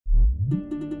Hi,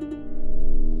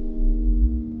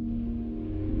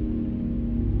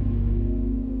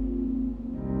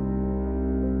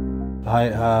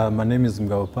 my name is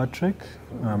Mgabo Patrick.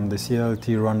 I'm the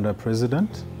CILT Rwanda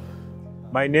president.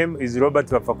 My name is Robert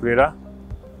Bafakurera,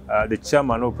 the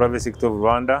chairman of Private Sector of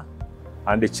Rwanda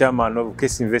and the chairman of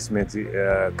Case Investment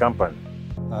Company.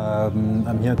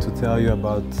 I'm here to tell you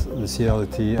about the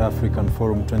CILT African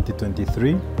Forum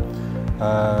 2023.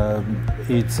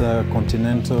 It's a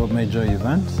Continental major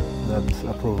event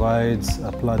that provides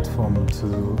a platform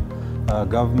to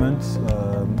government,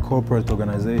 corporate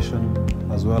organization,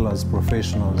 as well as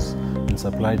professionals in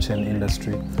supply chain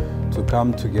industry to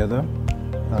come together,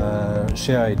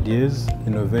 share ideas,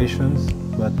 innovations,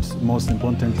 but most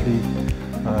importantly,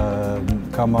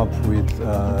 come up with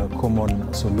a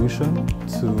common solution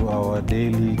to our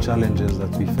daily challenges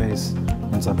that we face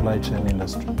in supply chain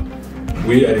industry.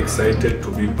 We are excited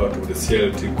to be part of the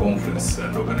CILT conference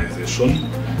and organization.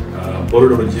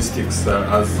 Border logistics,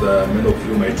 as many of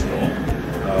you might know,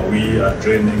 we are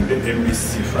training the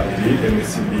MSC family,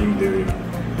 MSC being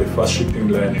the first shipping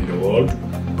line in the world.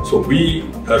 So we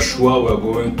are sure we are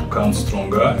going to come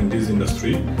stronger in this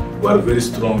industry. We are very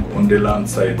strong on the land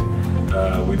side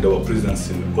with our presence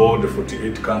in all the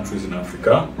 48 countries in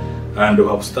Africa. And we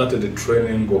have started the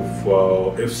training of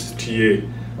AfCFTA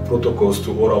protocols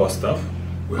to all our staff.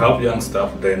 We have young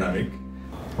staff, dynamic.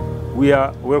 We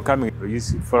are welcoming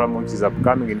this forum, which is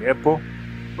upcoming in April,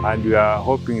 and we are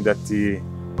hoping that the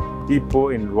people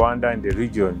in Rwanda and the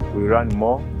region will learn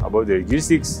more about the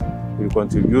logistics, will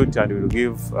contribute, and will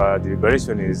give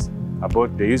deliberations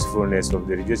about the usefulness of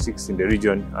the logistics in the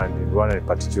region and in Rwanda in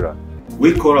particular.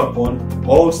 We call upon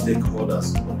all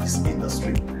stakeholders of this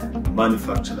industry,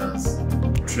 manufacturers,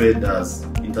 traders,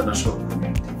 international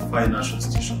community, financial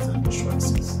institutions and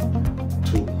insurances,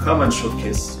 to come and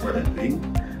showcase what they're doing,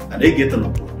 and they get an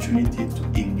opportunity to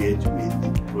engage with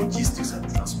logistics and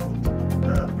transport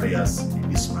players in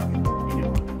this market.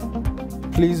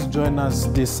 Please join us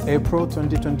this April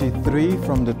 2023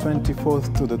 from the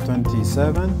 24th to the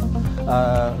 27th.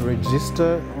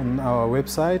 Register on our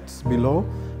website below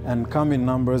and come in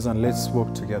numbers and let's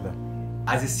work together.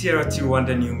 As a CILT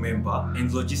Rwanda new member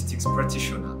and logistics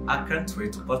practitioner, I can't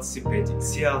wait to participate in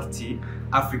CILT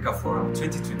Africa Forum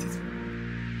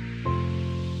 2023.